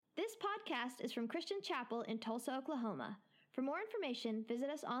podcast is from Christian Chapel in Tulsa, Oklahoma. For more information, visit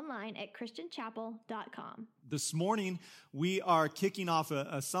us online at christianchapel.com. This morning, we are kicking off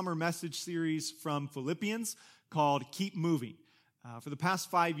a summer message series from Philippians called Keep Moving. For the past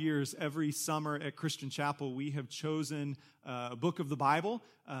 5 years, every summer at Christian Chapel, we have chosen a book of the Bible.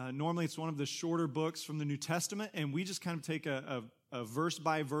 Normally, it's one of the shorter books from the New Testament, and we just kind of take a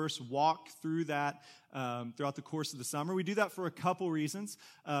verse-by-verse walk through that throughout the course of the summer. We do that for a couple reasons.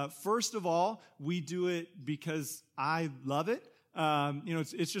 First of all, we do it because I love it.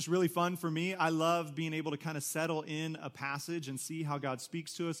 It's just really fun for me. I love being able to kind of settle in a passage and see how God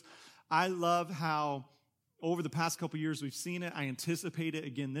speaks to us. I love how over the past couple of years, we've seen it. I anticipate it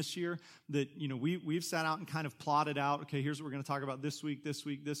again this year that, we've sat out and kind of plotted out, okay, here's what we're going to talk about this week.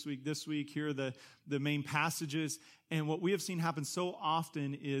 Here are the main passages. And what we have seen happen so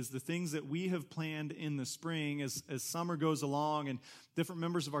often is the things that we have planned in the spring as summer goes along and different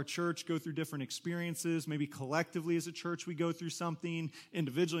members of our church go through different experiences. Maybe collectively as a church, we go through something.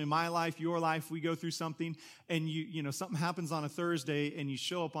 Individually, in my life, your life, we go through something. And something happens on a Thursday and you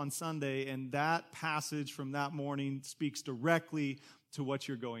show up on Sunday and that passage from that morning speaks directly to what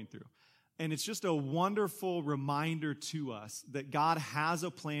you're going through. And it's just a wonderful reminder to us that God has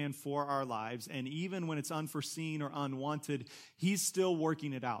a plan for our lives. And even when it's unforeseen or unwanted, He's still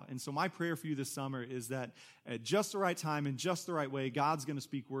working it out. And so my prayer for you this summer is that at just the right time and just the right way, God's going to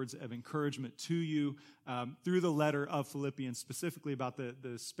speak words of encouragement to you through the letter of Philippians, specifically about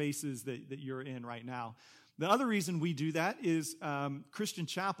the spaces that you're in right now. The other reason we do that is Christian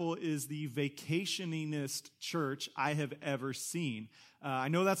Chapel is the vacationingest church I have ever seen. I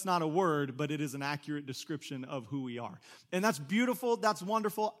know that's not a word, but it is an accurate description of who we are. And that's beautiful. That's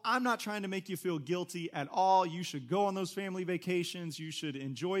wonderful. I'm not trying to make you feel guilty at all. You should go on those family vacations. You should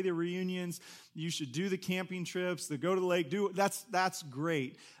enjoy the reunions. You should do the camping trips, go to the lake. That's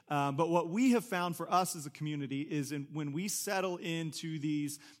great. But what we have found for us as a community is when we settle into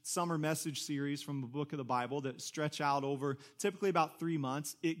these summer message series from the book of the Bible that stretch out over typically about 3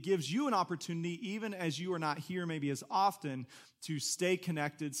 months, it gives you an opportunity, even as you are not here maybe as often, to stay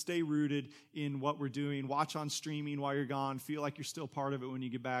connected, stay rooted in what we're doing, watch on streaming while you're gone, feel like you're still part of it when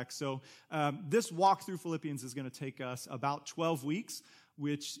you get back. So this walk through Philippians is going to take us about 12 weeks,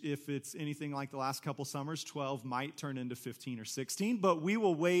 which if it's anything like the last couple summers, 12 might turn into 15 or 16, but we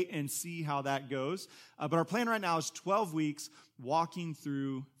will wait and see how that goes. But our plan right now is 12 weeks walking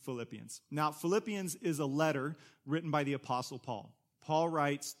through Philippians. Now, Philippians is a letter written by the Apostle Paul. Paul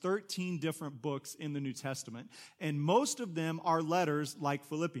writes 13 different books in the New Testament, and most of them are letters like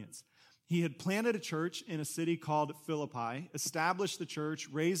Philippians. He had planted a church in a city called Philippi, established the church,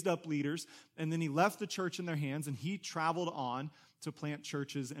 raised up leaders, and then he left the church in their hands and he traveled on to plant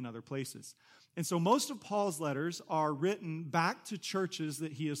churches in other places. And so most of Paul's letters are written back to churches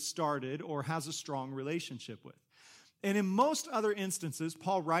that he has started or has a strong relationship with. And in most other instances,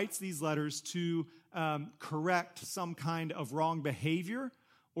 Paul writes these letters to correct some kind of wrong behavior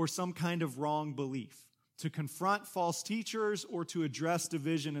or some kind of wrong belief, to confront false teachers or to address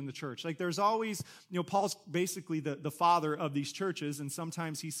division in the church. Like there's always, Paul's basically the father of these churches, and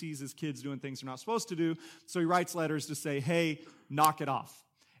sometimes he sees his kids doing things they're not supposed to do, so he writes letters to say, hey, knock it off.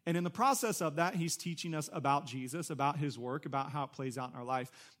 And in the process of that, he's teaching us about Jesus, about his work, about how it plays out in our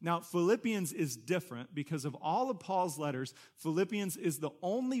life. Now, Philippians is different because of all of Paul's letters, Philippians is the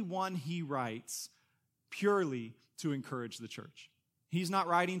only one he writes purely to encourage the church. He's not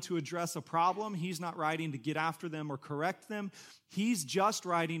writing to address a problem. He's not writing to get after them or correct them. He's just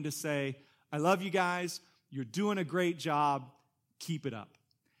writing to say, I love you guys. You're doing a great job. Keep it up.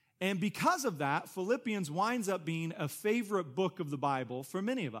 And because of that, Philippians winds up being a favorite book of the Bible for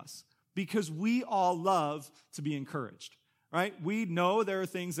many of us because we all love to be encouraged, right? We know there are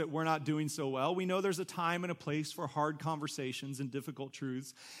things that we're not doing so well. We know there's a time and a place for hard conversations and difficult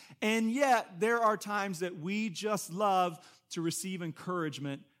truths. And yet there are times that we just love to receive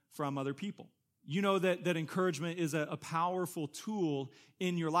encouragement from other people. You know that encouragement is a powerful tool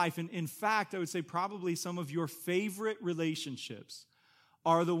in your life. And in fact, I would say probably some of your favorite relationships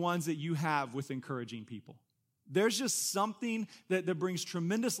are the ones that you have with encouraging people. There's just something that brings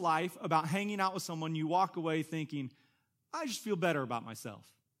tremendous life about hanging out with someone you walk away thinking, I just feel better about myself.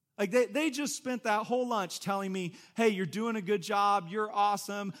 Like they just spent that whole lunch telling me, hey, you're doing a good job. You're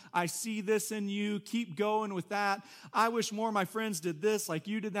awesome. I see this in you. Keep going with that. I wish more of my friends did this like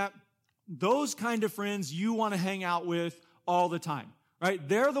you did that. Those kind of friends you want to hang out with all the time, right?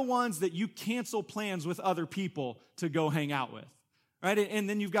 They're the ones that you cancel plans with other people to go hang out with. Right? And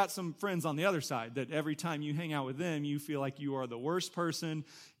then you've got some friends on the other side that every time you hang out with them, you feel like you are the worst person.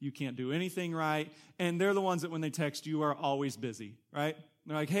 You can't do anything right. And they're the ones that when they text you are always busy, right?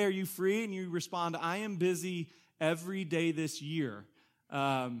 They're like, hey, are you free? And you respond, I am busy every day this year.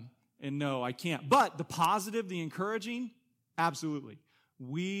 And no, I can't. But the positive, the encouraging, absolutely.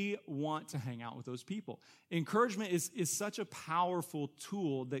 We want to hang out with those people. Encouragement is such a powerful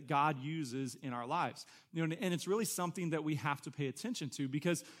tool that God uses in our lives. And it's really something that we have to pay attention to,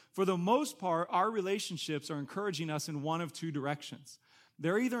 because for the most part, our relationships are encouraging us in one of two directions.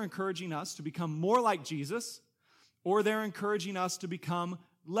 They're either encouraging us to become more like Jesus, or they're encouraging us to become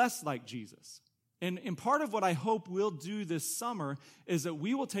less like Jesus. And part of what I hope we'll do this summer is that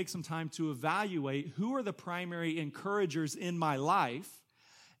we will take some time to evaluate who are the primary encouragers in my life,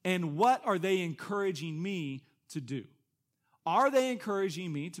 and what are they encouraging me to do? Are they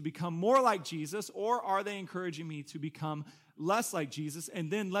encouraging me to become more like Jesus, or are they encouraging me to become less like Jesus? And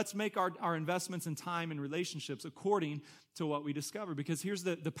then let's make our investments in time and relationships according to what we discover. Because here's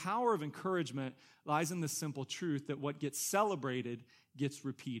the power of encouragement lies in the simple truth that what gets celebrated gets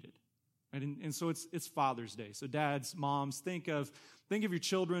repeated. Right? And so it's Father's Day. So dads, moms, think of your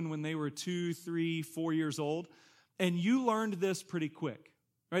children when they were 2, 3, 4 years old, and you learned this pretty quick.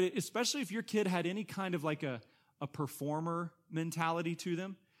 Right? Especially if your kid had any kind of like a performer mentality to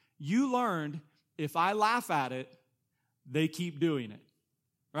them. You learned, if I laugh at it, they keep doing it.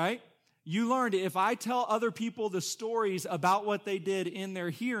 Right? You learned, if I tell other people the stories about what they did in their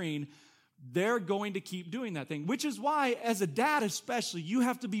hearing, they're going to keep doing that thing. Which is why, as a dad especially, you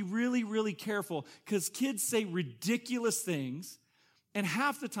have to be really, really careful, because kids say ridiculous things, and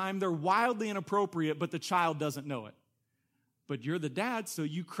half the time they're wildly inappropriate, but the child doesn't know it. But you're the dad, so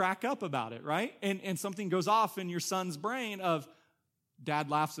you crack up about it, right? And something goes off in your son's brain of, Dad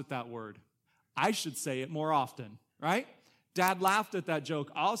laughs at that word. I should say it more often, right? Dad laughed at that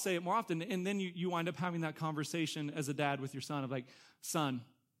joke. I'll say it more often. And then you wind up having that conversation as a dad with your son of like, son,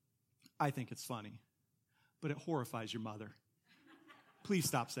 I think it's funny, but it horrifies your mother. Please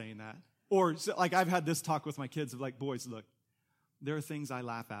stop saying that. Or like I've had this talk with my kids of like, boys, look, there are things I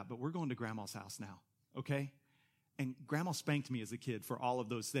laugh at, but we're going to Grandma's house now, okay? And Grandma spanked me as a kid for all of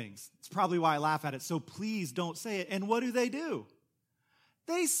those things. It's probably why I laugh at it. So please don't say it. And what do?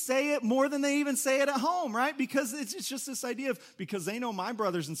 They say it more than they even say it at home, right? Because it's just this idea of, because they know my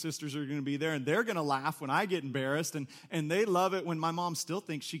brothers and sisters are going to be there, and they're going to laugh when I get embarrassed, and they love it when my mom still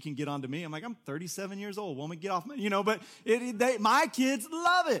thinks she can get onto me. I'm like, I'm 37 years old. Woman, get off me. But my kids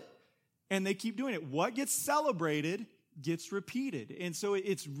love it. And they keep doing it. What gets celebrated gets repeated. And so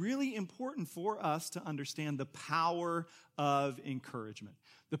it's really important for us to understand the power of encouragement,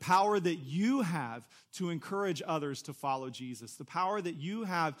 the power that you have to encourage others to follow Jesus, the power that you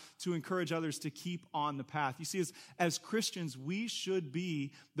have to encourage others to keep on the path. You see, as Christians, we should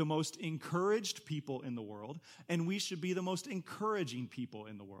be the most encouraged people in the world, and we should be the most encouraging people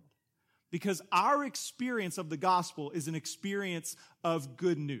in the world. Because our experience of the gospel is an experience of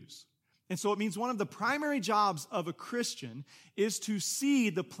good news. And so it means one of the primary jobs of a Christian is to see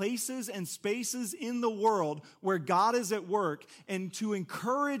the places and spaces in the world where God is at work, and to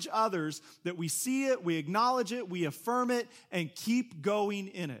encourage others that we see it, we acknowledge it, we affirm it, and keep going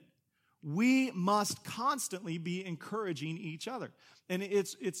in it. We must constantly be encouraging each other. And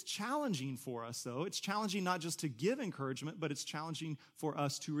it's challenging for us, though. It's challenging not just to give encouragement, but it's challenging for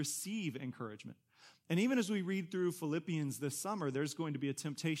us to receive encouragement. And even as we read through Philippians this summer, there's going to be a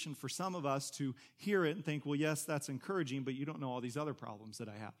temptation for some of us to hear it and think, well, yes, that's encouraging, but you don't know all these other problems that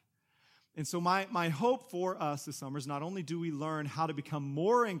I have. And so my hope for us this summer is not only do we learn how to become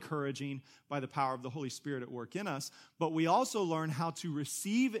more encouraging by the power of the Holy Spirit at work in us, but we also learn how to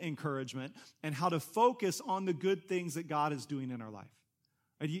receive encouragement and how to focus on the good things that God is doing in our life.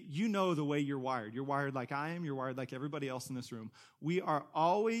 You know the way you're wired. You're wired like I am. You're wired like everybody else in this room. We are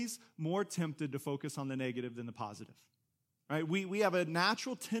always more tempted to focus on the negative than the positive. Right? We have a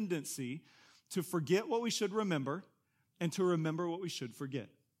natural tendency to forget what we should remember and to remember what we should forget.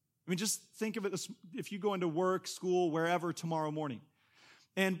 I mean, just think of it if you go into work, school, wherever tomorrow morning.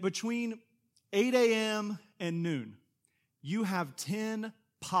 And between 8 a.m. and noon, you have 10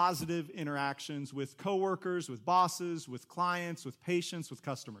 positive interactions with coworkers, with bosses, with clients, with patients, with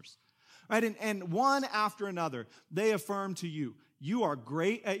customers. Right? And one after another, they affirm to you, you are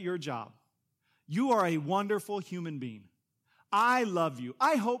great at your job. You are a wonderful human being. I love you.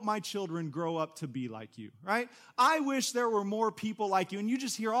 I hope my children grow up to be like you, right? I wish there were more people like you. And you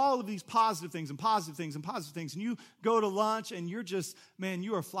just hear all of these positive things and positive things and positive things. And you go to lunch and you're just, man,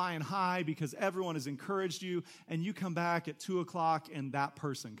 you are flying high because everyone has encouraged you. And you come back at 2:00 and that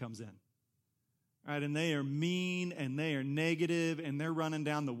person comes in. right? And they are mean and they are negative and they're running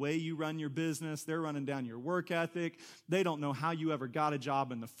down the way you run your business. They're running down your work ethic. They don't know how you ever got a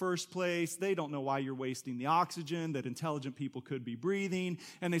job in the first place. They don't know why you're wasting the oxygen that intelligent people could be breathing.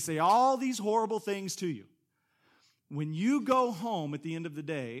 And they say all these horrible things to you. When you go home at the end of the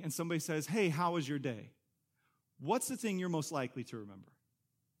day and somebody says, hey, how was your day? What's the thing you're most likely to remember?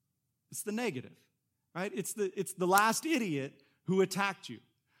 It's the negative, right? It's the last idiot who attacked you.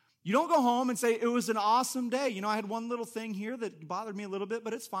 You don't go home and say, it was an awesome day. You know, I had one little thing here that bothered me a little bit,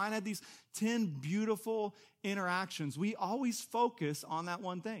 but it's fine. I had these 10 beautiful interactions. We always focus on that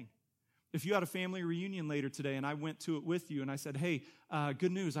one thing. If you had a family reunion later today and I went to it with you and I said, hey,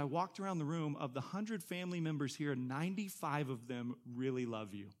 good news, I walked around the room. Of the 100 family members here, 95 of them really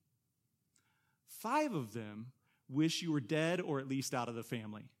love you. 5 of them wish you were dead or at least out of the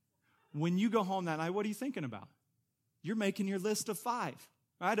family. When you go home that night, what are you thinking about? You're making your list of 5.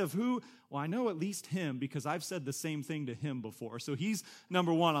 Right, of who? Well, I know at least him because I've said the same thing to him before. So he's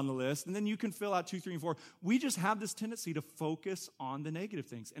number 1 on the list. And then you can fill out 2, 3, and 4. We just have this tendency to focus on the negative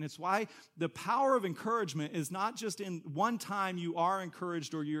things. And it's why the power of encouragement is not just in one time you are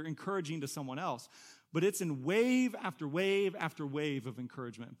encouraged or you're encouraging to someone else, but it's in wave after wave after wave of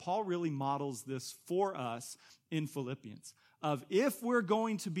encouragement. And Paul really models this for us in Philippians. Of if we're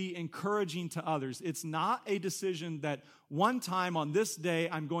going to be encouraging to others, it's not a decision that one time on this day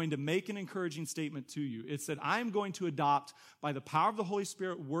I'm going to make an encouraging statement to you. It's that I'm going to adopt, by the power of the Holy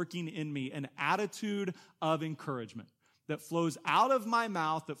Spirit working in me, an attitude of encouragement that flows out of my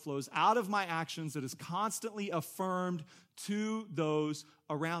mouth, that flows out of my actions, that is constantly affirmed to those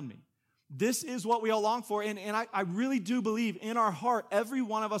around me. This is what we all long for, and I really do believe in our heart, every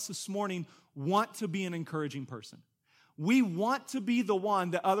one of us this morning want to be an encouraging person. We want to be the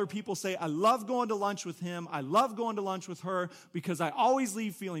one that other people say, I love going to lunch with him. I love going to lunch with her because I always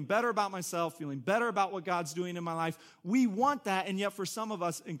leave feeling better about myself, feeling better about what God's doing in my life. We want that, and yet for some of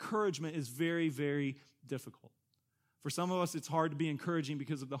us, encouragement is very, very difficult. For some of us, it's hard to be encouraging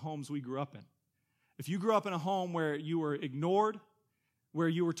because of the homes we grew up in. If you grew up in a home where you were ignored, where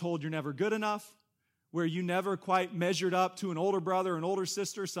you were told you're never good enough, where you never quite measured up to an older brother, an older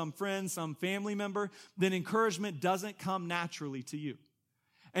sister, some friend, some family member, then encouragement doesn't come naturally to you.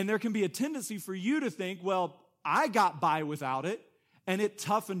 And there can be a tendency for you to think, well, I got by without it, and it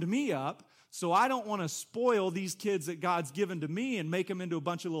toughened me up, so I don't want to spoil these kids that God's given to me and make them into a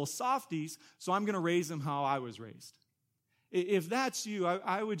bunch of little softies, so I'm going to raise them how I was raised. If that's you,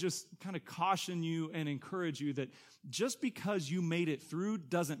 I would just kind of caution you and encourage you that just because you made it through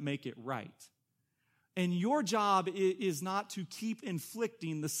doesn't make it right. And your job is not to keep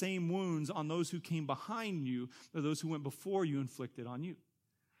inflicting the same wounds on those who came behind you or those who went before you inflicted on you.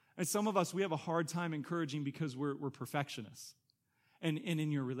 And some of us, we have a hard time encouraging because we're perfectionists. And in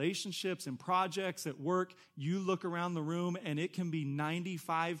your relationships and projects at work, you look around the room and it can be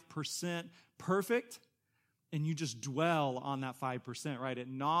 95% perfect, and you just dwell on that 5%, right? It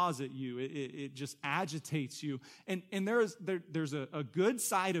gnaws at you. It just agitates you. And there's a good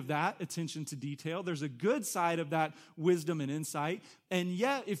side of that, attention to detail. There's a good side of that, wisdom and insight. And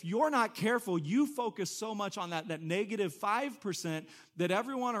yet, if you're not careful, you focus so much on that negative 5% that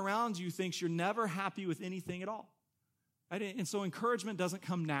everyone around you thinks you're never happy with anything at all. Right? And so encouragement doesn't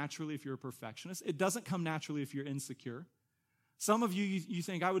come naturally if you're a perfectionist. It doesn't come naturally if you're insecure. Some of you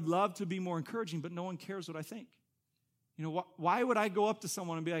think, I would love to be more encouraging, but no one cares what I think. You know, why would I go up to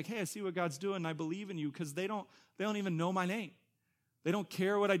someone and be like, hey, I see what God's doing, and I believe in you, because they don't even know my name. They don't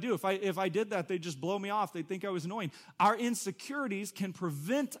care what I do. If I did that, they'd just blow me off. They'd think I was annoying. Our insecurities can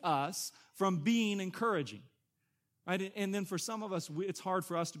prevent us from being encouraging. Right? And then for some of us, it's hard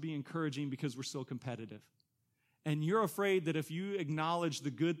for us to be encouraging because we're so competitive. And you're afraid that if you acknowledge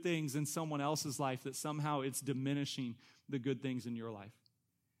the good things in someone else's life, that somehow it's diminishing the good things in your life.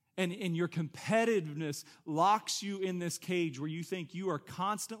 And your competitiveness locks you in this cage where you think you are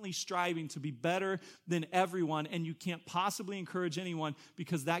constantly striving to be better than everyone, and you can't possibly encourage anyone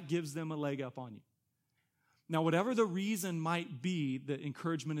because that gives them a leg up on you. Now, whatever the reason might be that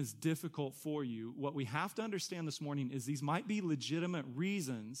encouragement is difficult for you, what we have to understand this morning is these might be legitimate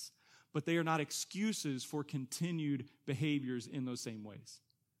reasons, but they are not excuses for continued behaviors in those same ways.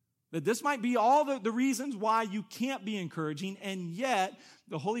 That this might be all the reasons why you can't be encouraging, and yet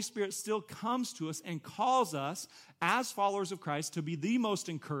the Holy Spirit still comes to us and calls us as followers of Christ to be the most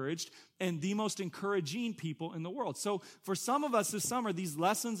encouraged and the most encouraging people in the world. So for some of us this summer, these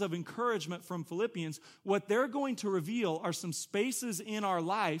lessons of encouragement from Philippians, what they're going to reveal are some spaces in our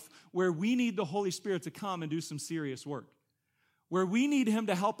life where we need the Holy Spirit to come and do some serious work, where we need him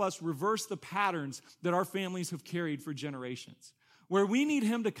to help us reverse the patterns that our families have carried for generations, where we need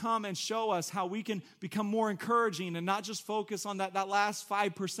him to come and show us how we can become more encouraging and not just focus on that last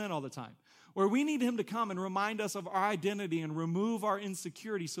 5% all the time, where we need him to come and remind us of our identity and remove our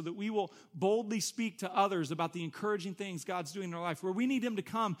insecurity so that we will boldly speak to others about the encouraging things God's doing in our life, where we need him to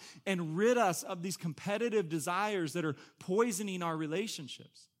come and rid us of these competitive desires that are poisoning our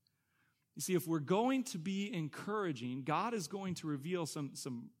relationships. You see, if we're going to be encouraging, God is going to reveal some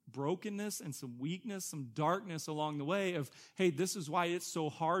brokenness and some weakness, some darkness along the way of, hey, this is why it's so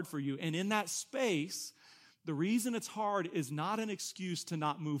hard for you. And in that space, the reason it's hard is not an excuse to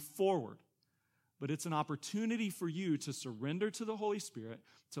not move forward, but it's an opportunity for you to surrender to the Holy Spirit,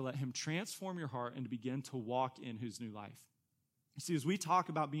 to let him transform your heart and to begin to walk in his new life. You see, as we talk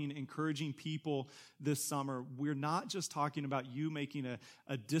about being encouraging people this summer, we're not just talking about you making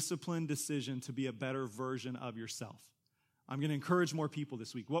a disciplined decision to be a better version of yourself. I'm going to encourage more people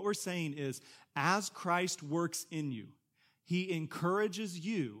this week. What we're saying is, as Christ works in you, he encourages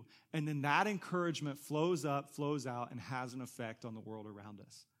you, and then that encouragement flows up, flows out, and has an effect on the world around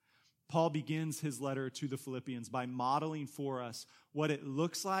us. Paul begins his letter to the Philippians by modeling for us what it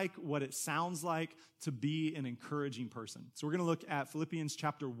looks like, what it sounds like to be an encouraging person. So we're going to look at Philippians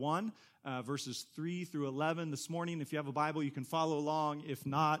chapter 1, verses 3 through 11 this morning. If you have a Bible, you can follow along. If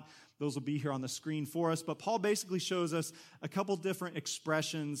not, those will be here on the screen for us. But Paul basically shows us a couple different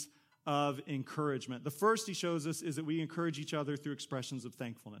expressions of encouragement. The first he shows us is that we encourage each other through expressions of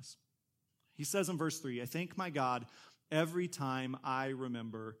thankfulness. He says in verse 3, I thank my God every time I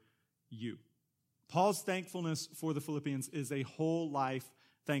remember you. Paul's thankfulness for the Philippians is a whole life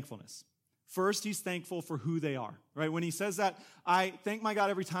thankfulness. First, he's thankful for who they are, right? When he says that, I thank my God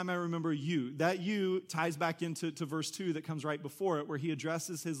every time I remember you, that you ties back into verse 2 that comes right before it, where he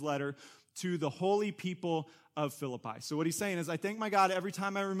addresses his letter to the holy people of Philippi. So what he's saying is, I thank my God every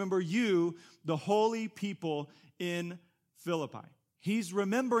time I remember you, the holy people in Philippi. He's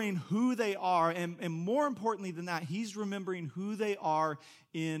remembering who they are, and more importantly than that, he's remembering who they are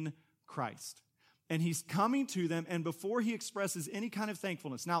in Christ. And he's coming to them, and before he expresses any kind of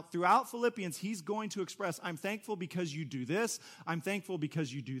thankfulness, now throughout Philippians, he's going to express, I'm thankful because you do this, I'm thankful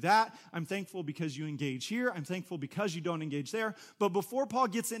because you do that, I'm thankful because you engage here, I'm thankful because you don't engage there. But before Paul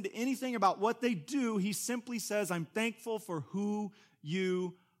gets into anything about what they do, he simply says, I'm thankful for who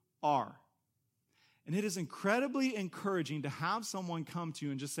you are. And it is incredibly encouraging to have someone come to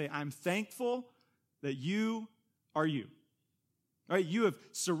you and just say, I'm thankful that you are you. Right? You have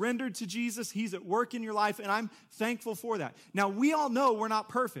surrendered to Jesus. He's at work in your life, and I'm thankful for that. Now, we all know we're not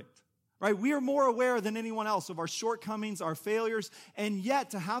perfect, right? We are more aware than anyone else of our shortcomings, our failures, and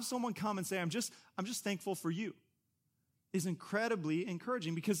yet to have someone come and say, I'm just thankful for you is incredibly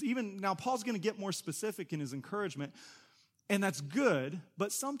encouraging, because even now Paul's going to get more specific in his encouragement, and that's good,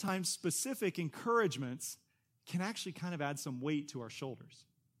 but sometimes specific encouragements can actually kind of add some weight to our shoulders.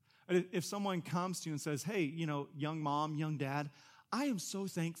 If someone comes to you and says, hey, young mom, young dad, I am so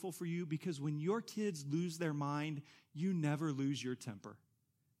thankful for you because when your kids lose their mind, you never lose your temper.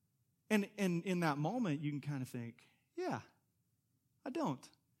 And in that moment, you can kind of think, yeah, I don't.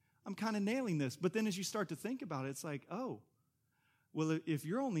 I'm kind of nailing this. But then as you start to think about it, it's like, oh, well, if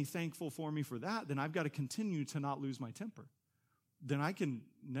you're only thankful for me for that, then I've got to continue to not lose my temper. Then I can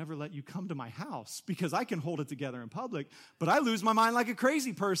never let you come to my house because I can hold it together in public, but I lose my mind like a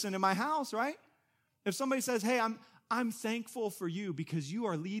crazy person in my house, right? If somebody says, hey, I'm thankful for you because you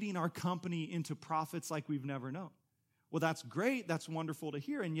are leading our company into profits like we've never known. Well, that's great. That's wonderful to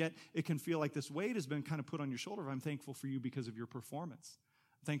hear. And yet it can feel like this weight has been kind of put on your shoulder. I'm thankful for you because of your performance.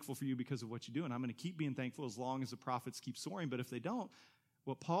 I'm thankful for you because of what you do. And I'm going to keep being thankful as long as the profits keep soaring. But if they don't,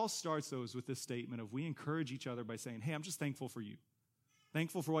 what Paul starts those with this statement of we encourage each other by saying, hey, I'm just thankful for you.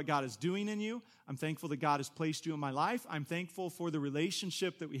 Thankful for what God is doing in you. I'm thankful that God has placed you in my life. I'm thankful for the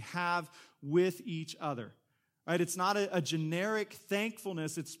relationship that we have with each other. Right? It's not a generic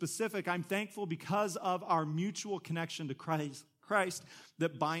thankfulness. It's specific. I'm thankful because of our mutual connection to Christ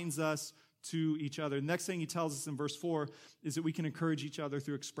that binds us to each other. The next thing he tells us in verse 4 is that we can encourage each other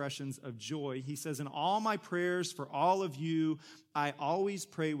through expressions of joy. He says, in all my prayers for all of you, I always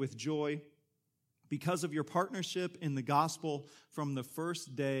pray with joy because of your partnership in the gospel from the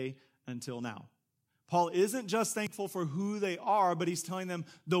first day until now. Paul isn't just thankful for who they are, but he's telling them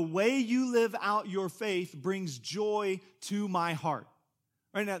the way you live out your faith brings joy to my heart.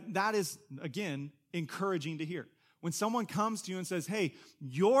 Right? Now, that is, again, encouraging to hear. When someone comes to you and says, hey,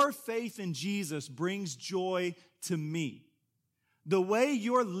 your faith in Jesus brings joy to me. The way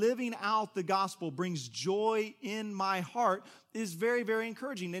you're living out the gospel brings joy in my heart is very, very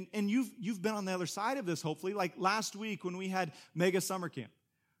encouraging. And you've been on the other side of this, hopefully. Like last week when we had Mega Summer Camp.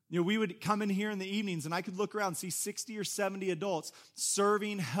 We would come in here in the evenings and I could look around and see 60 or 70 adults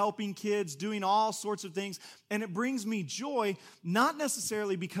serving, helping kids, doing all sorts of things. And it brings me joy, not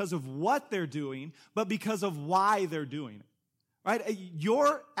necessarily because of what they're doing, but because of why they're doing it. Right?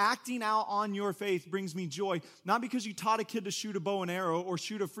 Your acting out on your faith brings me joy, not because you taught a kid to shoot a bow and arrow or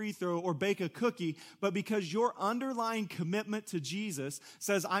shoot a free throw or bake a cookie, but because your underlying commitment to Jesus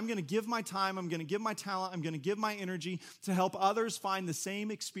says, I'm going to give my time, I'm going to give my talent, I'm going to give my energy to help others find the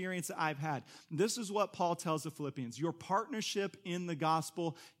same experience that I've had. This is what Paul tells the Philippians. Your partnership in the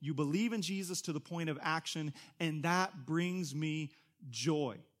gospel, you believe in Jesus to the point of action, and that brings me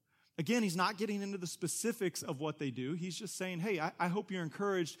joy. Again, he's not getting into the specifics of what they do. He's just saying, hey, I hope you're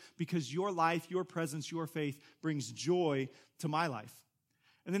encouraged because your life, your presence, your faith brings joy to my life.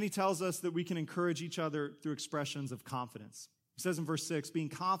 And then he tells us that we can encourage each other through expressions of confidence. He says in verse 6, being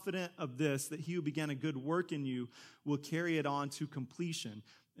confident of this, that he who began a good work in you will carry it on to completion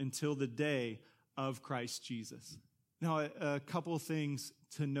until the day of Christ Jesus. Now, a couple of things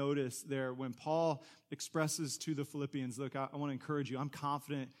to notice there. When Paul expresses to the Philippians, look, I want to encourage you. I'm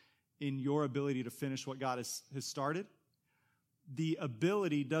confident in your ability to finish what God has started. The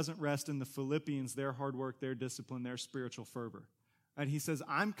ability doesn't rest in the Philippians, their hard work, their discipline, their spiritual fervor. And he says,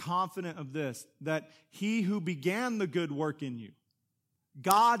 I'm confident of this, that he who began the good work in you,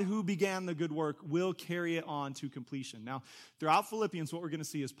 God who began the good work, will carry it on to completion. Now, throughout Philippians, what we're going to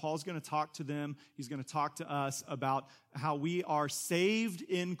see is Paul's going to talk to them. He's going to talk to us about how we are saved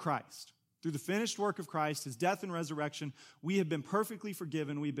in Christ. Through the finished work of Christ, his death and resurrection, we have been perfectly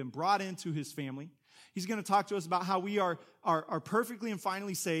forgiven. We've been brought into his family. He's going to talk to us about how we are perfectly and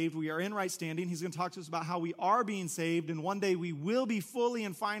finally saved. We are in right standing. He's going to talk to us about how we are being saved, and one day we will be fully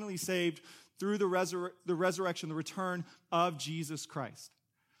and finally saved through the resurrection, the return of Jesus Christ.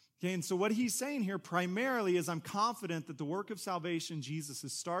 Okay, and so what he's saying here primarily is I'm confident that the work of salvation Jesus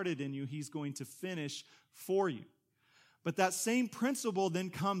has started in you, he's going to finish for you. But that same principle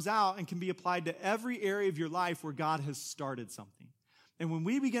then comes out and can be applied to every area of your life where God has started something. And when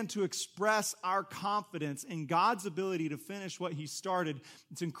we begin to express our confidence in God's ability to finish what he started,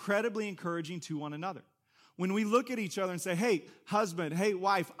 it's incredibly encouraging to one another. When we look at each other and say, hey, husband, hey,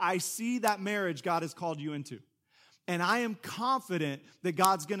 wife, I see that marriage God has called you into. And I am confident that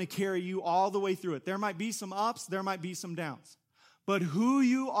God's going to carry you all the way through it. There might be some ups, there might be some downs. But who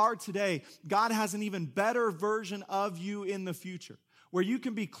you are today, God has an even better version of you in the future, where you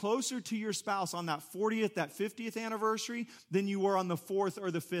can be closer to your spouse on that 40th, that 50th anniversary than you were on the 4th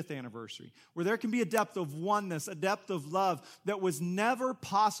or the 5th anniversary, where there can be a depth of oneness, a depth of love that was never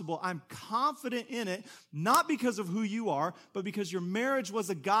possible. I'm confident in it, not because of who you are, but because your marriage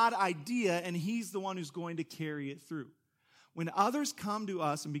was a God idea and he's the one who's going to carry it through. When others come to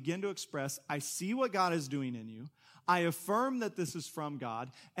us and begin to express, I see what God is doing in you, I affirm that this is from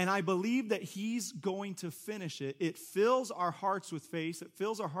God, and I believe that he's going to finish it. It fills our hearts with faith. It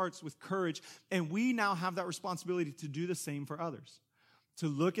fills our hearts with courage, and we now have that responsibility to do the same for others, to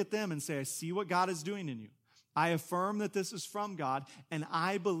look at them and say, I see what God is doing in you. I affirm that this is from God, and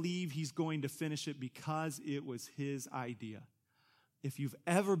I believe he's going to finish it because it was his idea. If you've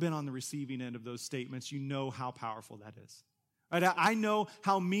ever been on the receiving end of those statements, you know how powerful that is. Right? I know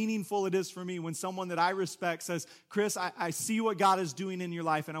how meaningful it is for me when someone that I respect says, Chris, I see what God is doing in your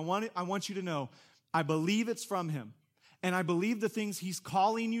life, and I want you to know, I believe it's from him. And I believe the things he's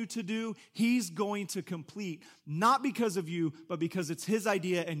calling you to do, he's going to complete, not because of you, but because it's his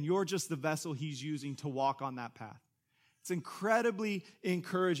idea and you're just the vessel he's using to walk on that path. It's incredibly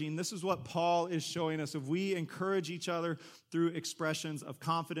encouraging. This is what Paul is showing us. If we encourage each other through expressions of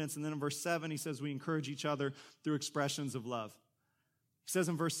confidence, and then in verse 7, he says we encourage each other through expressions of love. He says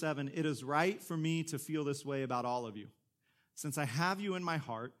in verse 7, it is right for me to feel this way about all of you, since I have you in my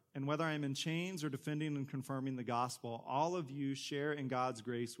heart, and whether I am in chains or defending and confirming the gospel, all of you share in God's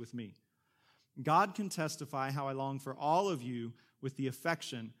grace with me. God can testify how I long for all of you with the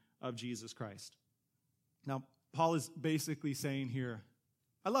affection of Jesus Christ. Now, Paul is basically saying here,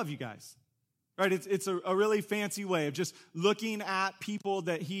 I love you guys. Right? It's a really fancy way of just looking at people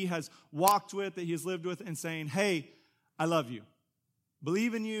that he has walked with, that he has lived with, and saying, hey, I love you.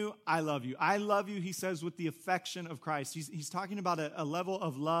 Believe in you, I love you. I love you, he says, with the affection of Christ. He's talking about a level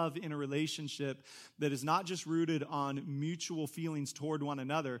of love in a relationship that is not just rooted on mutual feelings toward one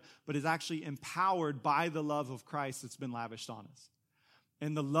another, but is actually empowered by the love of Christ that's been lavished on us.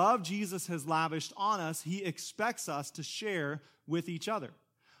 And the love Jesus has lavished on us, he expects us to share with each other.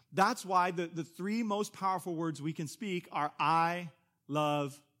 That's why the three most powerful words we can speak are, I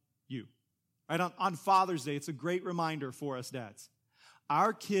love you. Right? On Father's Day, it's a great reminder for us dads.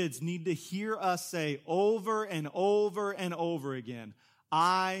 Our kids need to hear us say over and over and over again,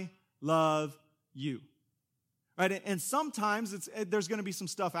 I love you. Right? And sometimes there's going to be some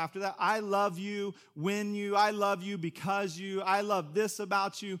stuff after that. I love you when you, I love you because you, I love this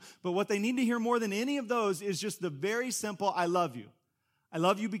about you. But what they need to hear more than any of those is just the very simple, I love you. I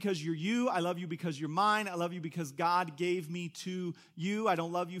love you because you're you. I love you because you're mine. I love you because God gave me to you. I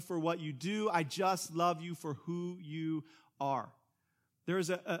don't love you for what you do. I just love you for who you are. There is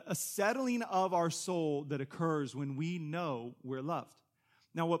a settling of our soul that occurs when we know we're loved.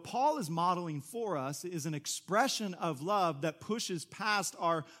 Now, what Paul is modeling for us is an expression of love that pushes past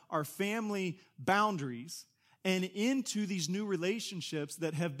our family boundaries and into these new relationships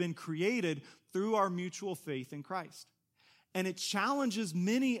that have been created through our mutual faith in Christ. And it challenges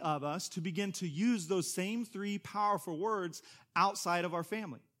many of us to begin to use those same three powerful words outside of our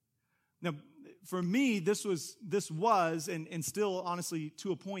family. Now, for me, this was and still, honestly,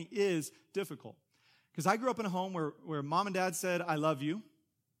 to a point, is difficult. Because I grew up in a home where mom and dad said, I love you,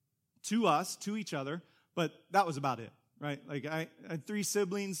 to us, to each other, but that was about it, right? Like, I had 3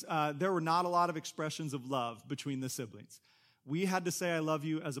 siblings. There were not a lot of expressions of love between the siblings. We had to say I love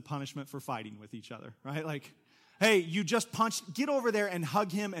you as a punishment for fighting with each other, right? Like, hey, you just punched, get over there and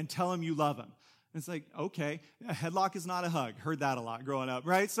hug him and tell him you love him. And it's like, okay, a headlock is not a hug. Heard that a lot growing up,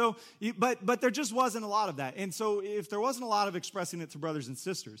 right? So, but there just wasn't a lot of that. And so if there wasn't a lot of expressing it to brothers and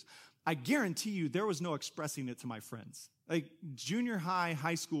sisters, I guarantee you there was no expressing it to my friends. Like junior high,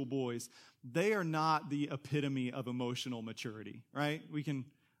 high school boys, they are not the epitome of emotional maturity, right?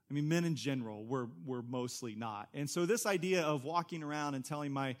 Men in general, we're mostly not. And so this idea of walking around and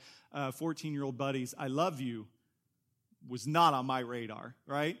telling my 14-year-old buddies, I love you, was not on my radar,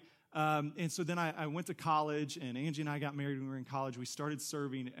 right? And so then I went to college, and Angie and I got married when we were in college. We started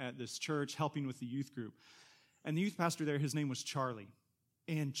serving at this church, helping with the youth group. And the youth pastor there, his name was Charlie.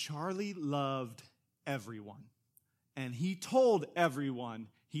 And Charlie loved everyone. And he told everyone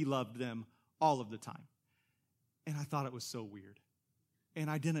he loved them all of the time. And I thought it was so weird. And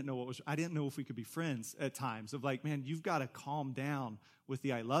I didn't know if we could be friends at times of like, man, you've got to calm down with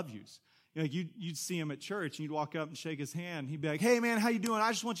the I love yous. You know, you'd see him at church, and you'd walk up and shake his hand. He'd be like, hey, man, how you doing?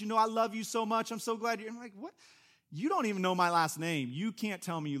 I just want you to know I love you so much. I'm so glad you're... I'm like, what? You don't even know my last name. You can't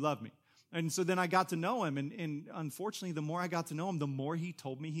tell me you love me. And so then I got to know him, and unfortunately, the more I got to know him, the more he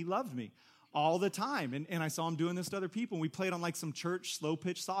told me he loved me all the time. And I saw him doing this to other people. And we played on like some church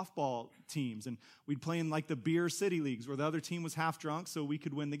slow-pitch softball teams, and we'd play in like the beer city leagues where the other team was half drunk so we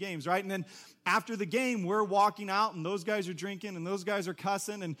could win the games, right? And then after the game, we're walking out, and those guys are drinking, and those guys are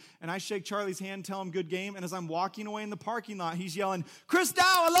cussing, and I shake Charlie's hand, tell him good game, and as I'm walking away in the parking lot, he's yelling, Chris Dow,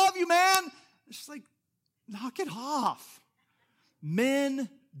 I love you, man! It's just like, knock it off. Men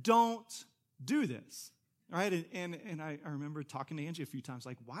don't do this. All right, and I remember talking to Angie a few times,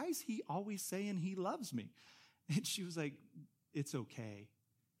 like, why is he always saying he loves me? And she was like, it's okay.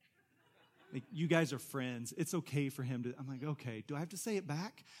 Like, you guys are friends. It's okay for him to, I'm like, okay, do I have to say it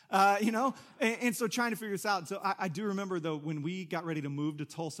back? And so trying to figure this out. So I do remember, though, when we got ready to move to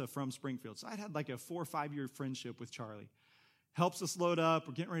Tulsa from Springfield. So I'd had like a 4 or 5 year friendship with Charlie. Helps us load up.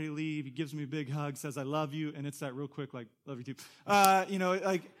 We're getting ready to leave. He gives me a big hug, says, I love you. And it's that real quick, like, love you too.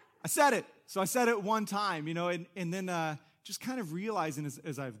 I said it. So I said it one time, and then just kind of realizing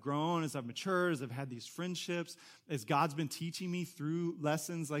as I've grown, as I've matured, as I've had these friendships, as God's been teaching me through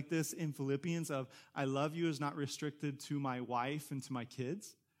lessons like this in Philippians of I love you is not restricted to my wife and to my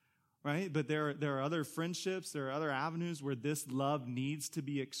kids, right? But there are other friendships, there are other avenues where this love needs to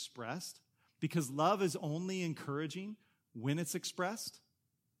be expressed, because love is only encouraging when it's expressed,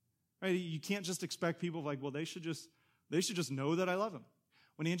 right? You can't just expect people like, well, they should just know that I love them.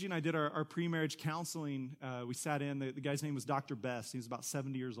 When Angie and I did our pre-marriage counseling, we sat in. The guy's name was Dr. Best. He was about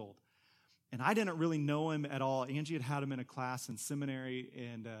 70 years old. And I didn't really know him at all. Angie had him in a class in seminary,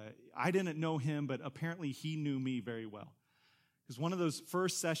 and I didn't know him, but apparently he knew me very well. Because one of those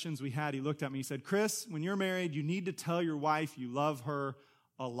first sessions we had, he looked at me, he said, Chris, when you're married, you need to tell your wife you love her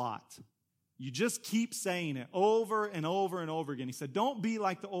a lot. You just keep saying it over and over and over again. He said, don't be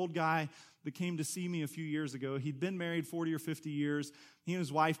like the old guy that came to see me a few years ago. He'd been married 40 or 50 years. He and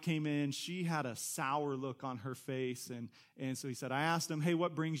his wife came in. She had a sour look on her face. And so he said, I asked him, hey,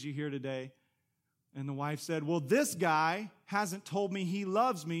 what brings you here today? And the wife said, well, this guy hasn't told me he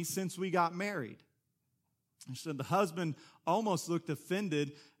loves me since we got married. And she said, the husband almost looked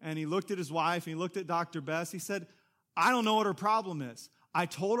offended, and he looked at his wife, and he looked at Dr. Best. He said, I don't know what her problem is. I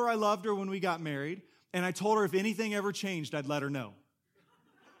told her I loved her when we got married, and I told her if anything ever changed, I'd let her know.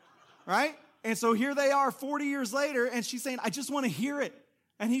 Right? And so here they are 40 years later, and she's saying, I just want to hear it.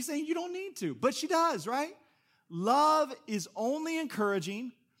 And he's saying, you don't need to. But she does, right? Love is only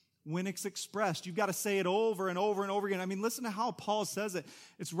encouraging when it's expressed. You've got to say it over and over and over again. I mean, listen to how Paul says it.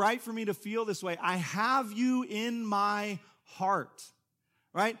 It's right for me to feel this way. I have you in my heart,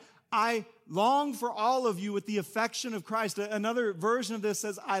 right? I long for all of you with the affection of Christ. Another version of this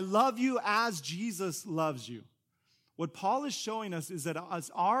says, I love you as Jesus loves you. What Paul is showing us is that as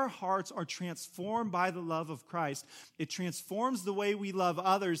our hearts are transformed by the love of Christ, it transforms the way we love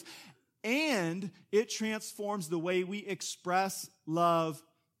others, and it transforms the way we express love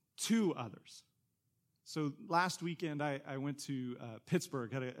to others. So last weekend, I went to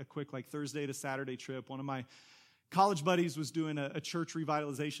Pittsburgh, had a quick Thursday to Saturday trip. One of my college buddies was doing a church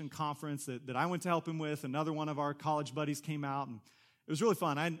revitalization conference that I went to help him with. Another one of our college buddies came out, and it was really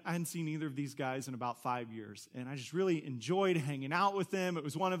fun. I hadn't seen either of these guys in about 5 years, and I just really enjoyed hanging out with them. It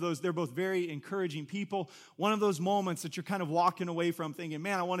was one of those, they're both very encouraging people, one of those moments that you're kind of walking away from thinking,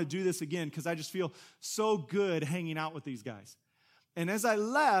 man, I want to do this again because I just feel so good hanging out with these guys. And as I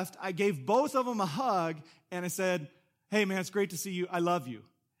left, I gave both of them a hug, and I said, hey, man, it's great to see you. I love you.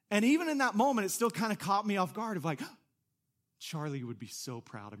 And even in that moment, it still kind of caught me off guard of Charlie would be so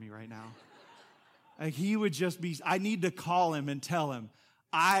proud of me right now. He would just be, I need to call him and tell him,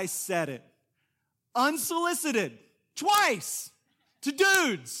 I said it. Unsolicited, twice, to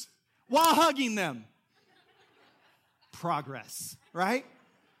dudes, while hugging them. Progress, right?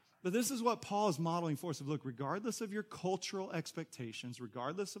 But this is what Paul is modeling for us. Look, regardless of your cultural expectations,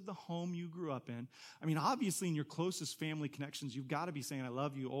 regardless of the home you grew up in, I mean, obviously in your closest family connections, you've got to be saying, I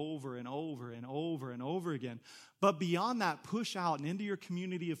love you over and over and over and over again. But beyond that, push out and into your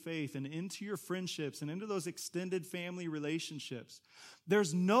community of faith and into your friendships and into those extended family relationships.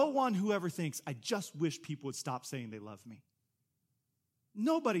 There's no one who ever thinks, I just wish people would stop saying they love me.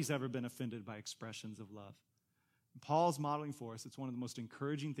 Nobody's ever been offended by expressions of love. Paul's modeling for us, it's one of the most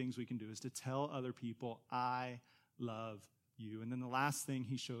encouraging things we can do is to tell other people, I love you. And then the last thing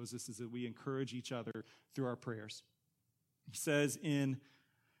he shows us is that we encourage each other through our prayers. He says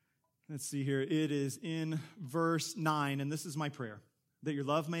let's see here, it is in verse 9, and this is my prayer, that your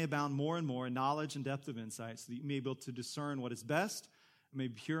love may abound more and more in knowledge and depth of insight, so that you may be able to discern what is best, and may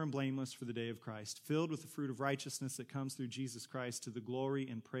be pure and blameless for the day of Christ, filled with the fruit of righteousness that comes through Jesus Christ to the glory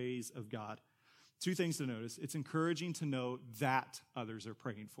and praise of God. Two things to notice. It's encouraging to know that others are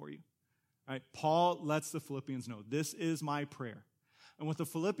praying for you. Right? Paul lets the Philippians know, this is my prayer. And what the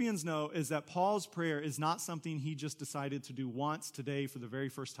Philippians know is that Paul's prayer is not something he just decided to do once today for the very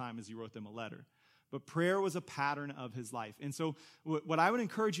first time as he wrote them a letter. But prayer was a pattern of his life. And so what I would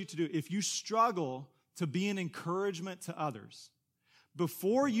encourage you to do, if you struggle to be an encouragement to others,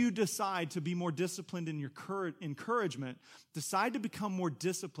 before you decide to be more disciplined in your encouragement, decide to become more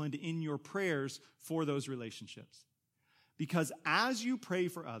disciplined in your prayers for those relationships. Because as you pray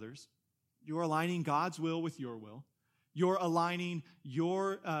for others, you're aligning God's will with your will. You're aligning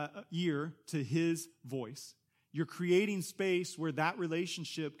your ear to his voice. You're creating space where that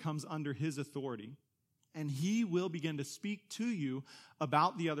relationship comes under his authority. And he will begin to speak to you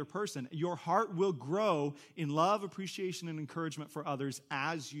about the other person. Your heart will grow in love, appreciation, and encouragement for others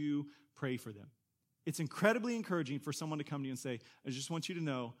as you pray for them. It's incredibly encouraging for someone to come to you and say, I just want you to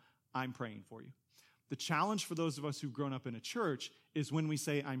know I'm praying for you. The challenge for those of us who've grown up in a church is when we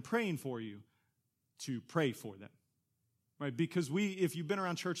say, I'm praying for you, to pray for them. Right? Because if you've been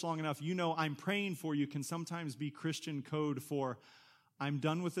around church long enough, you know I'm praying for you can sometimes be Christian code for I'm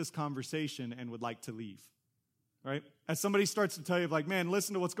done with this conversation and would like to leave, right? As somebody starts to tell you, man,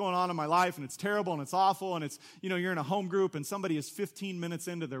 listen to what's going on in my life, and it's terrible, and it's awful, and it's, you're in a home group, and somebody is 15 minutes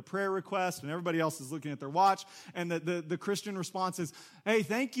into their prayer request, and everybody else is looking at their watch, and the Christian response is, hey,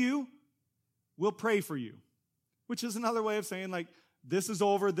 thank you, we'll pray for you, which is another way of saying, this is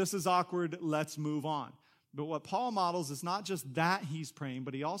over, this is awkward, let's move on. But what Paul models is not just that he's praying,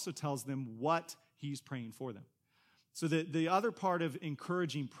 but he also tells them what he's praying for them. So the other part of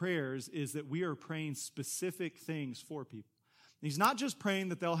encouraging prayers is that we are praying specific things for people. He's not just praying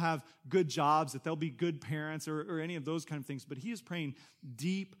that they'll have good jobs, that they'll be good parents or any of those kind of things, but he is praying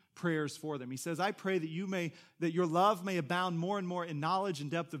deep prayers for them. He says, I pray that your love may abound more and more in knowledge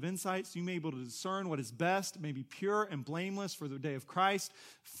and depth of insight, so you may be able to discern what is best, may be pure and blameless for the day of Christ,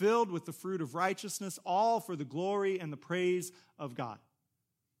 filled with the fruit of righteousness, all for the glory and the praise of God.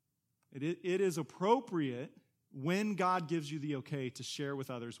 It is appropriate when God gives you the okay to share with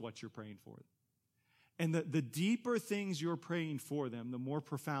others what you're praying for. And the deeper things you're praying for them, the more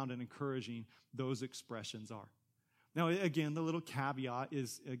profound and encouraging those expressions are. Now, again, the little caveat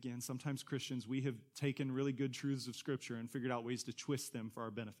is, again, sometimes Christians, we have taken really good truths of Scripture and figured out ways to twist them for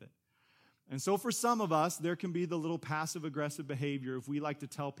our benefit. And so for some of us, there can be the little passive-aggressive behavior if we like to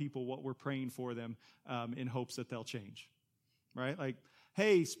tell people what we're praying for them in hopes that they'll change, right?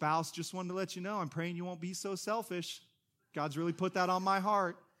 Hey, spouse, just wanted to let you know, I'm praying you won't be so selfish. God's really put that on my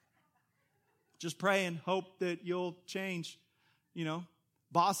heart. Just pray and hope that you'll change.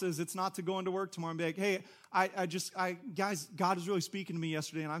 Bosses, it's not to go into work tomorrow and be like, hey, guys, God is really speaking to me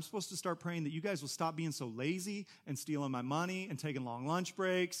yesterday, and I'm supposed to start praying that you guys will stop being so lazy and stealing my money and taking long lunch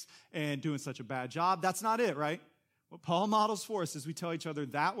breaks and doing such a bad job. That's not it, right? What Paul models for us is we tell each other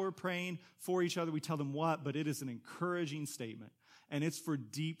that we're praying for each other. We tell them what, but it is an encouraging statement. And it's for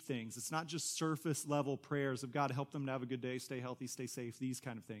deep things. It's not just surface level prayers of God, help them to have a good day, stay healthy, stay safe, these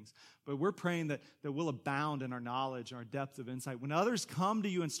kind of things. But we're praying that we'll abound in our knowledge and our depth of insight. When others come to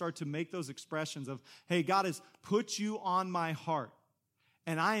you and start to make those expressions of, hey, God has put you on my heart,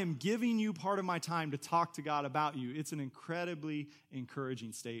 and I am giving you part of my time to talk to God about you, it's an incredibly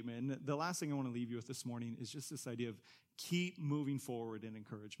encouraging statement. And the last thing I want to leave you with this morning is just this idea of keep moving forward in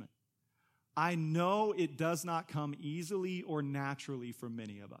encouragement. I know it does not come easily or naturally for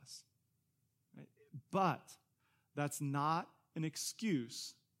many of us, right? But that's not an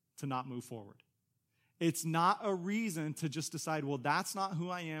excuse to not move forward. It's not a reason to just decide, well, that's not who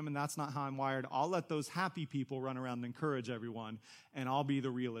I am and that's not how I'm wired. I'll let those happy people run around and encourage everyone, and I'll be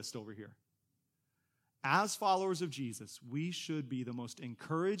the realist over here. As followers of Jesus, we should be the most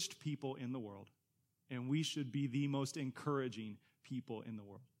encouraged people in the world, and we should be the most encouraging people in the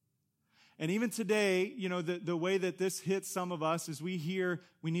world. And even today, the way that this hits some of us is we hear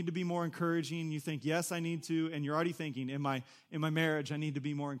we need to be more encouraging. You think, yes, I need to. And you're already thinking, in my marriage, I need to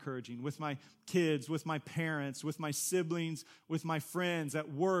be more encouraging. With my kids, with my parents, with my siblings, with my friends,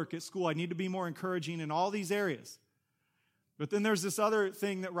 at work, at school, I need to be more encouraging in all these areas. But then there's this other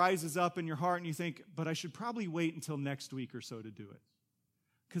thing that rises up in your heart and you think, but I should probably wait until next week or so to do it.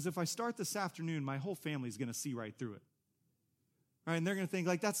 Because if I start this afternoon, my whole family is going to see right through it. Right, and they're going to think,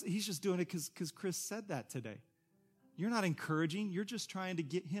 he's just doing it because Chris said that today. You're not encouraging. You're just trying to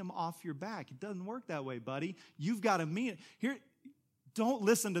get him off your back. It doesn't work that way, buddy. You've got to mean it. Here, don't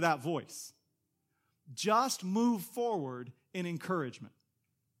listen to that voice. Just move forward in encouragement.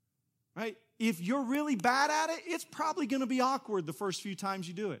 Right? If you're really bad at it, it's probably going to be awkward the first few times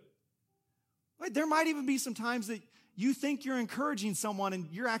you do it. Right? There might even be some times that you think you're encouraging someone and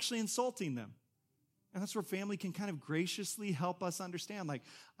you're actually insulting them. And that's where family can kind of graciously help us understand. Like,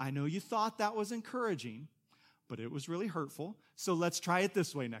 I know you thought that was encouraging, but it was really hurtful. So let's try it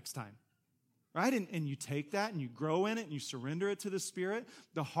this way next time. Right? And you take that and you grow in it and you surrender it to the Spirit.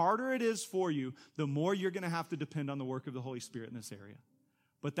 The harder it is for you, the more you're going to have to depend on the work of the Holy Spirit in this area.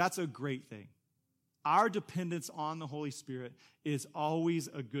 But that's a great thing. Our dependence on the Holy Spirit is always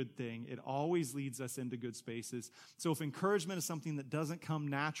a good thing. It always leads us into good spaces. So if encouragement is something that doesn't come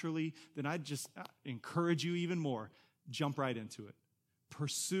naturally, then I'd just encourage you even more. Jump right into it.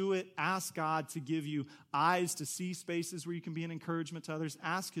 Pursue it. Ask God to give you eyes to see spaces where you can be an encouragement to others.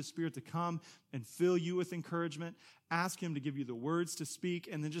 Ask His Spirit to come and fill you with encouragement. Ask Him to give you the words to speak,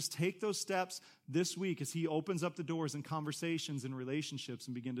 and then just take those steps this week as He opens up the doors in conversations and relationships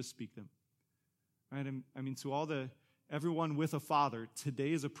and begin to speak them. Right? I mean, to everyone with a father,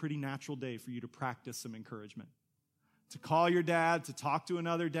 today is a pretty natural day for you to practice some encouragement. To call your dad, to talk to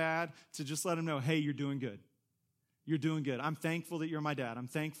another dad, to just let him know, hey, you're doing good. You're doing good. I'm thankful that you're my dad. I'm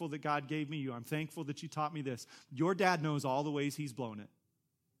thankful that God gave me you. I'm thankful that you taught me this. Your dad knows all the ways he's blown it.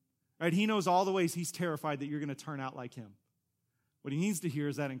 Right? He knows all the ways he's terrified that you're going to turn out like him. What he needs to hear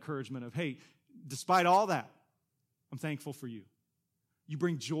is that encouragement of, hey, despite all that, I'm thankful for you. You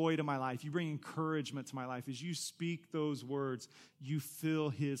bring joy to my life. You bring encouragement to my life. As you speak those words, you fill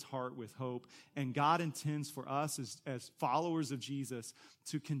his heart with hope. And God intends for us as followers of Jesus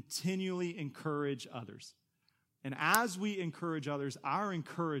to continually encourage others. And as we encourage others, our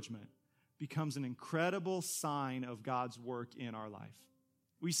encouragement becomes an incredible sign of God's work in our life.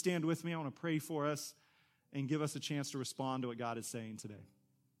 Will you stand with me? I want to pray for us and give us a chance to respond to what God is saying today.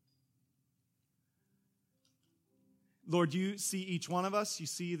 Lord, you see each one of us. You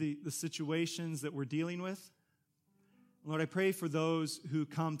see the situations that we're dealing with. Lord, I pray for those who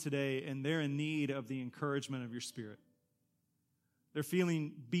come today and they're in need of the encouragement of your Spirit. They're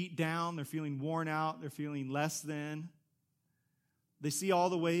feeling beat down. They're feeling worn out. They're feeling less than. They see all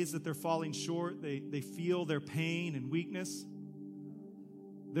the ways that they're falling short. They feel their pain and weakness.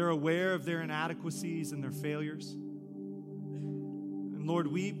 They're aware of their inadequacies and their failures. And Lord,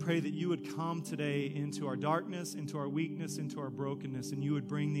 we pray that you would come today into our darkness, into our weakness, into our brokenness, and you would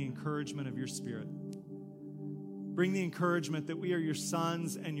bring the encouragement of your Spirit. Bring the encouragement that we are your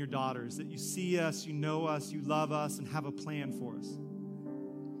sons and your daughters, that you see us, you know us, you love us, and have a plan for us.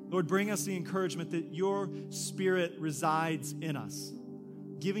 Lord, bring us the encouragement that your Spirit resides in us,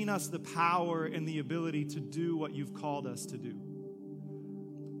 giving us the power and the ability to do what you've called us to do.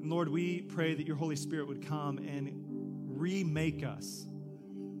 And Lord, we pray that your Holy Spirit would come and remake us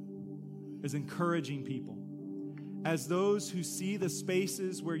as encouraging people, as those who see the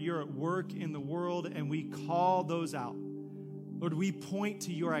spaces where you're at work in the world, and we call those out. Lord, we point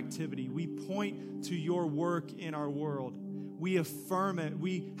to your activity. We point to your work in our world. We affirm it.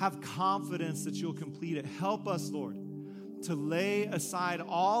 We have confidence that you'll complete it. Help us, Lord, to lay aside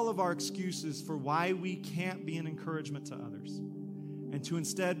all of our excuses for why we can't be an encouragement to others, and to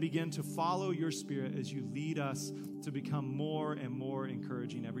instead begin to follow your Spirit as you lead us to become more and more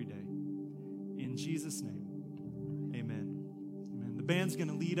encouraging every day. In Jesus' name, amen. Amen. The band's going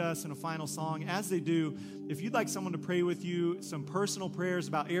to lead us in a final song. As they do, if you'd like someone to pray with you, some personal prayers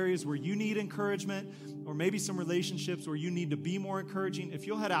about areas where you need encouragement, or maybe some relationships where you need to be more encouraging, if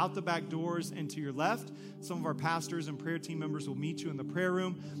you'll head out the back doors and to your left, some of our pastors and prayer team members will meet you in the prayer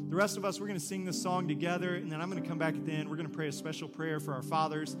room. The rest of us, we're going to sing this song together, and then I'm going to come back at the end. We're going to pray a special prayer for our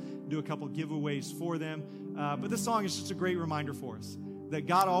fathers, do a couple giveaways for them. But this song is just a great reminder for us that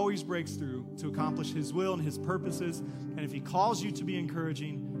God always breaks through to accomplish his will and his purposes, and if he calls you to be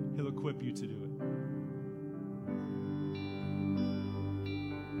encouraging, he'll equip you to do it.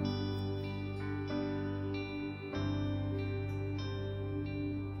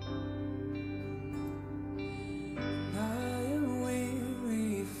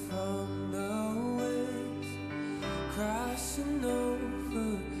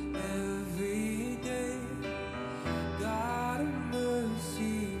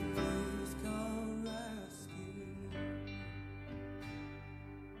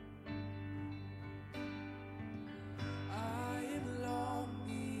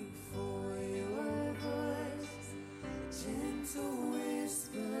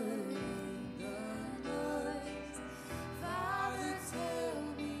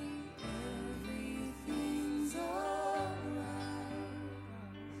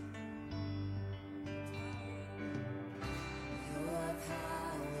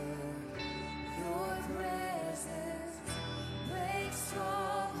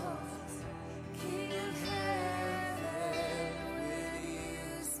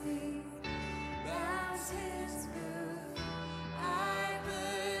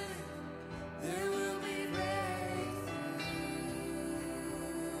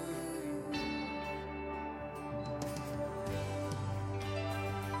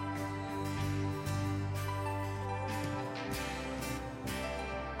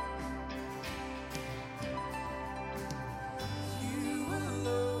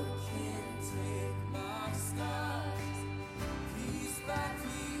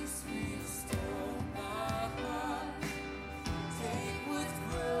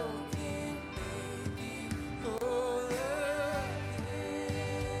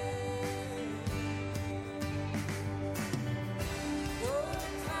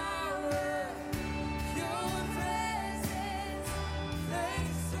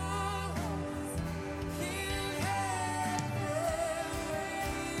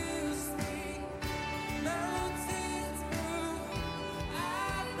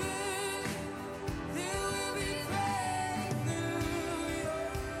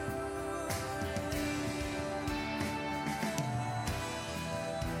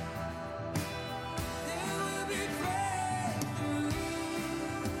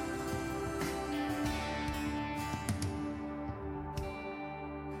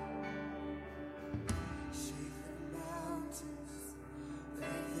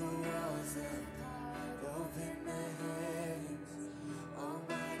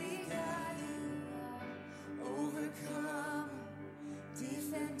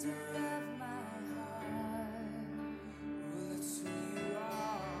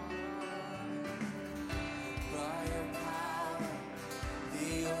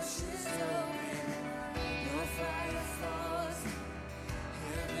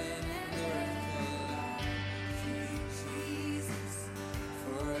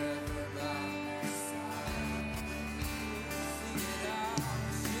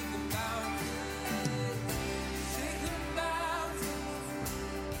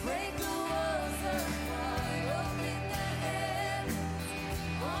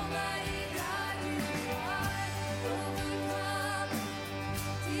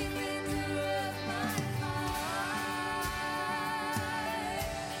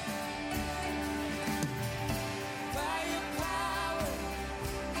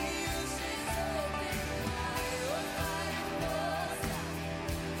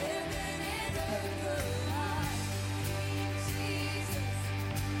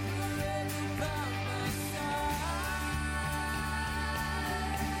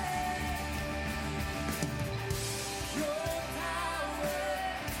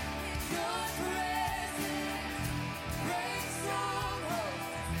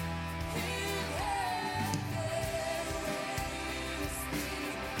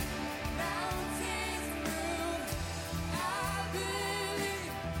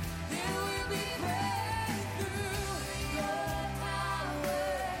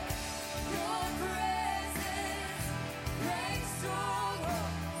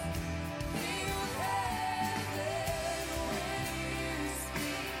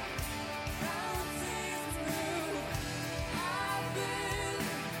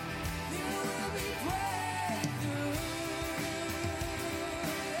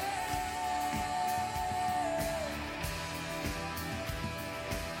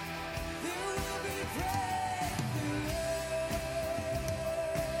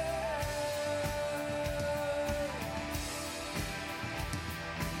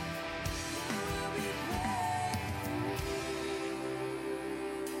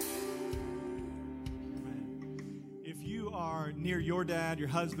 are near your dad, your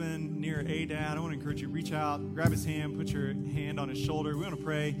husband, near a dad, I want to encourage you to reach out, grab his hand, put your hand on his shoulder. We want to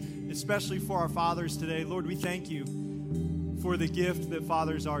pray, especially for our fathers today. Lord, we thank you for the gift that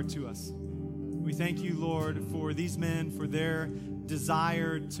fathers are to us. We thank you, Lord, for these men, for their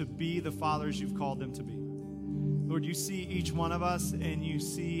desire to be the fathers you've called them to be. Lord, you see each one of us, and you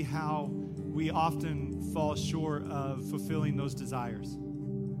see how we often fall short of fulfilling those desires.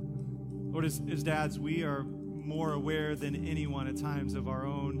 Lord, as dads, we are more aware than anyone at times of our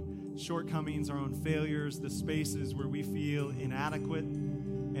own shortcomings, our own failures, the spaces where we feel inadequate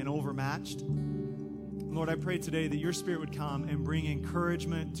and overmatched. Lord, I pray today that your Spirit would come and bring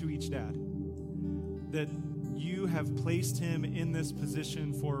encouragement to each dad, that you have placed him in this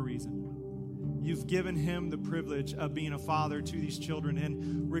position for a reason. You've given him the privilege of being a father to these children,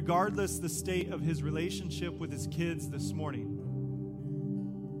 and regardless the state of his relationship with his kids this morning,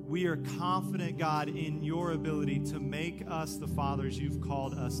 we are confident, God, in your ability to make us the fathers you've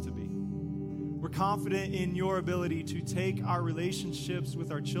called us to be. We're confident in your ability to take our relationships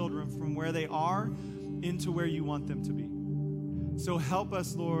with our children from where they are into where you want them to be. So help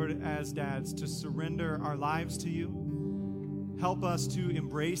us, Lord, as dads, to surrender our lives to you. Help us to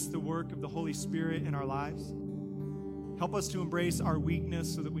embrace the work of the Holy Spirit in our lives. Help us to embrace our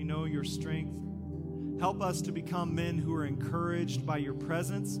weakness so that we know your strength. Help us to become men who are encouraged by your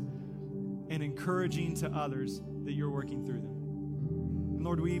presence and encouraging to others that you're working through them. And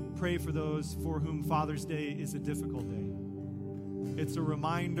Lord, we pray for those for whom Father's Day is a difficult day. It's a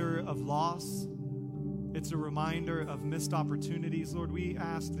reminder of loss. It's a reminder of missed opportunities. Lord, we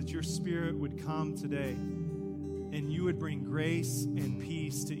ask that your Spirit would come today and you would bring grace and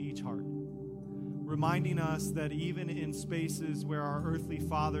peace to each heart, reminding us that even in spaces where our earthly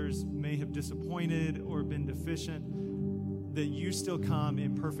fathers may have disappointed or been deficient, that you still come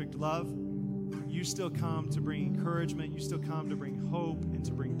in perfect love. You still come to bring encouragement. You still come to bring hope and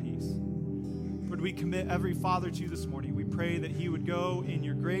to bring peace. Lord, we commit every father to you this morning. We pray that he would go in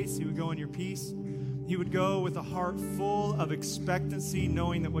your grace. He would go in your peace. He would go with a heart full of expectancy,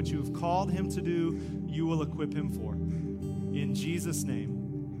 knowing that what you have called him to do, you will equip him for. In Jesus'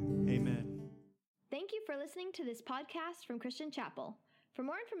 name, amen. Thank you for listening to this podcast from Christian Chapel. For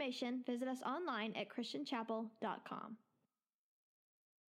more information, visit us online at christianchapel.com.